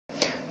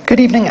Good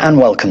evening and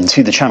welcome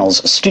to the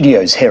channel's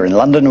studios here in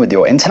London with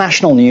your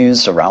international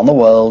news around the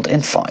world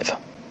in 5.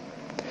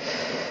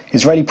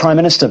 Israeli Prime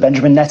Minister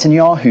Benjamin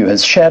Netanyahu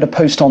has shared a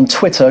post on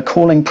Twitter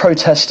calling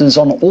protesters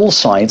on all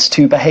sides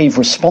to behave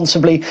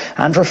responsibly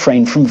and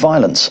refrain from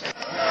violence.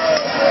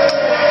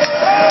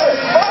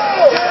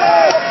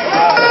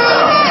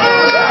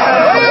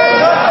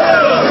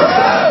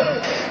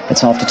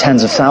 It's after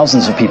tens of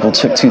thousands of people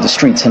took to the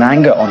streets in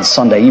anger on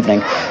Sunday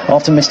evening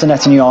after Mr.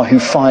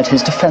 Netanyahu fired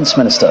his defense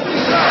minister.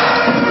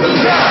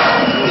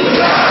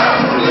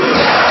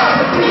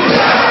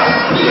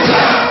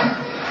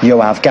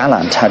 Yoav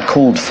Gallant had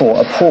called for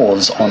a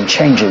pause on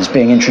changes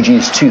being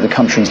introduced to the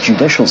country's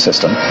judicial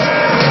system.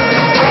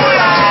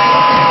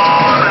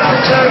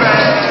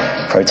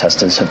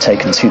 Protesters have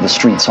taken to the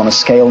streets on a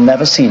scale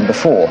never seen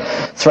before,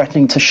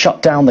 threatening to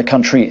shut down the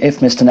country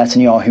if Mr.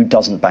 Netanyahu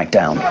doesn't back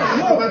down.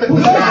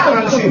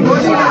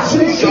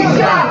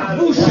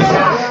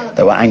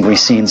 There were angry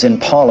scenes in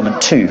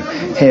Parliament too.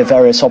 Here,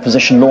 various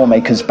opposition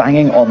lawmakers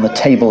banging on the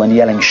table and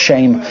yelling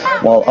shame,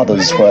 while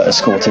others were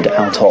escorted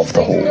out of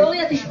the hall.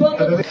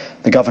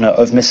 The governor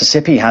of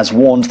Mississippi has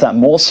warned that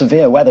more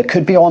severe weather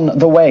could be on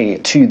the way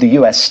to the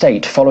US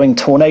state following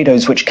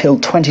tornadoes which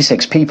killed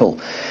 26 people.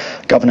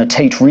 Governor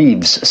Tate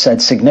Reeves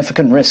said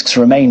significant risks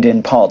remained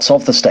in parts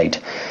of the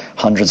state.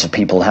 Hundreds of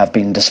people have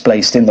been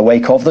displaced in the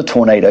wake of the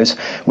tornadoes,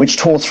 which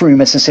tore through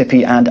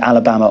Mississippi and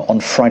Alabama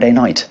on Friday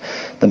night.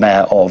 The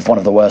mayor of one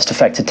of the worst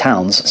affected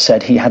towns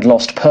said he had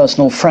lost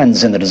personal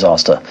friends in the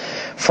disaster.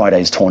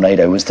 Friday's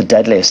tornado was the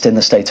deadliest in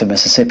the state of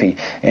Mississippi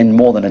in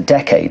more than a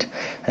decade.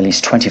 At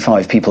least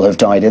 25 people have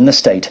died in the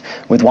state,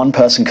 with one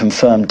person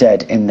confirmed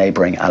dead in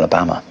neighboring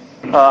Alabama.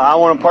 I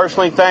want to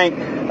personally thank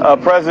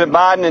President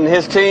Biden and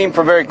his team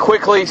for very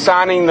quickly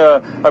signing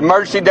the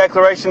emergency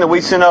declaration that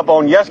we sent up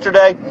on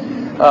yesterday.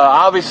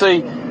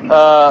 Obviously,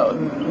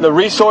 the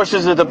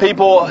resources that the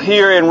people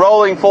here in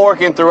Rolling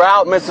Fork and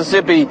throughout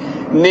Mississippi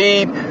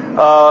need,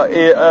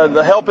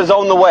 the help is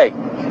on the way.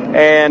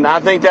 And I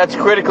think that's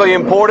critically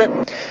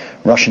important.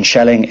 Russian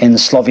shelling in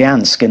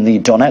Sloviansk in the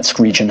Donetsk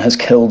region has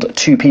killed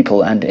 2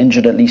 people and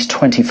injured at least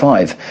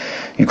 25.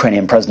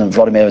 Ukrainian President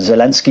Volodymyr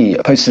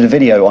Zelensky posted a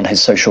video on his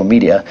social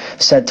media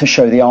said to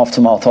show the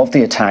aftermath of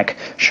the attack,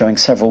 showing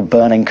several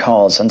burning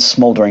cars and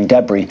smouldering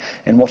debris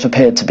in what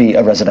appeared to be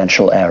a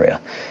residential area.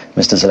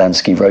 Mr.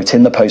 Zelensky wrote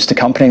in the post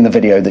accompanying the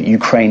video that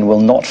Ukraine will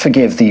not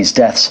forgive these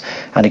deaths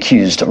and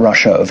accused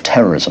Russia of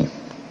terrorism.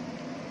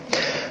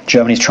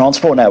 Germany's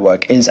transport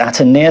network is at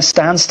a near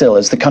standstill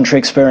as the country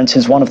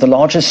experiences one of the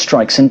largest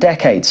strikes in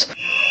decades.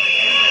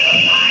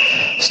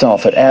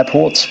 Staff at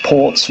airports,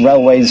 ports,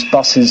 railways,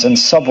 buses and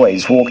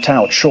subways walked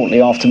out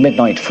shortly after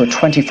midnight for a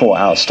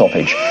 24-hour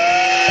stoppage.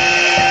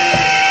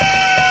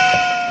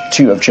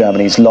 2 of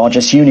Germany's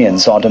largest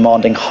unions are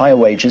demanding higher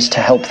wages to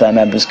help their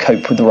members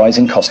cope with the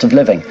rising cost of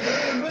living.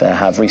 There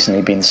have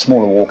recently been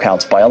smaller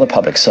walkouts by other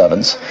public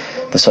servants.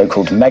 The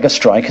so-called mega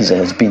strike, as it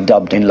has been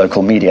dubbed in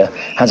local media,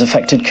 has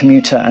affected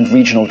commuter and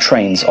regional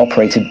trains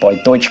operated by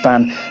Deutsche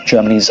Bahn,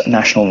 Germany's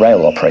national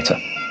rail operator.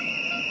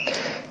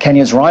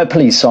 Kenya's riot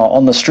police are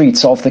on the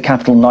streets of the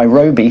capital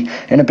Nairobi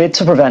in a bid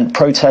to prevent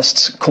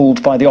protests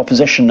called by the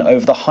opposition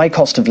over the high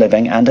cost of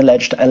living and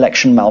alleged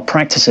election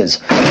malpractices.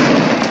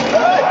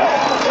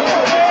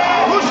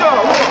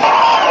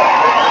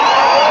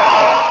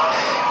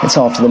 It's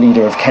after the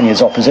leader of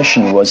Kenya's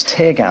opposition was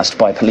tear-gassed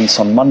by police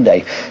on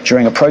Monday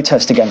during a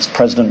protest against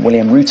President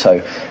William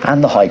Ruto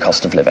and the high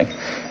cost of living.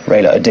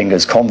 Raila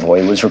Odinga's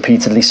convoy was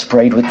repeatedly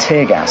sprayed with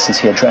tear gas as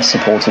he addressed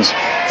supporters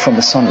from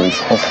the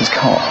sunroof of his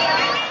car.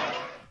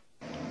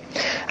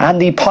 And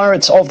the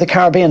Pirates of the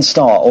Caribbean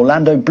star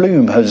Orlando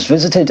Bloom has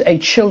visited a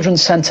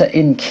children's centre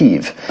in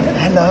Kyiv.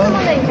 Hello,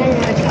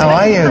 how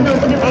are you?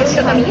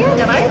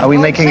 Are we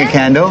making a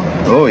candle?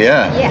 Oh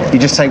yeah. You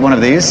just take one of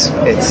these.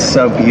 It's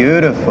so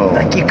beautiful. You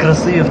have 2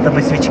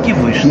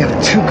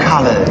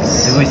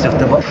 colours.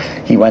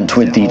 He went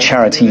with the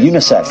charity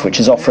UNICEF, which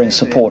is offering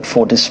support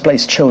for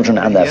displaced children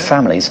and their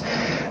families.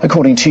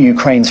 According to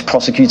Ukraine's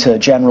Prosecutor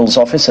General's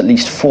office, at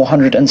least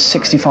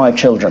 465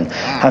 children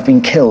have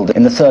been killed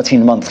in the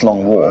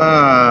 13-month-long war.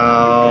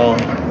 Wow.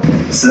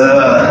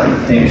 Sir,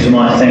 thank you so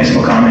much. Thanks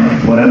for coming.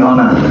 What an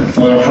honor.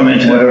 What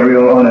a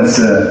real honor,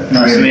 sir.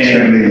 Nice to meet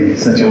you.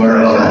 Such a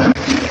real honor.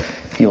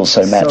 He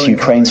also met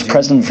Ukraine's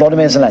President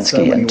Volodymyr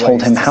Zelensky and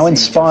told him how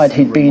inspired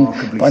he'd been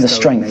by the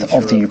strength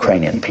of the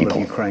Ukrainian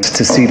people.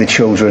 To see the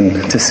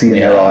children, to see in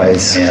their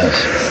eyes,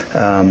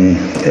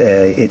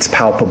 it's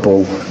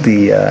palpable,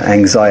 the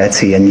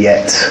anxiety, and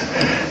yet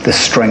the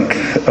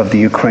strength of the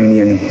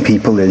Ukrainian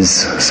people is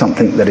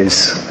something that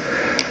is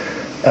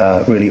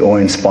really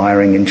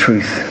awe-inspiring in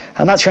truth.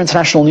 And that's your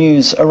international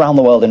news around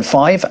the world in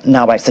 5.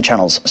 Now back to the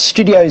channel's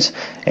studios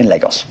in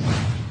Lagos.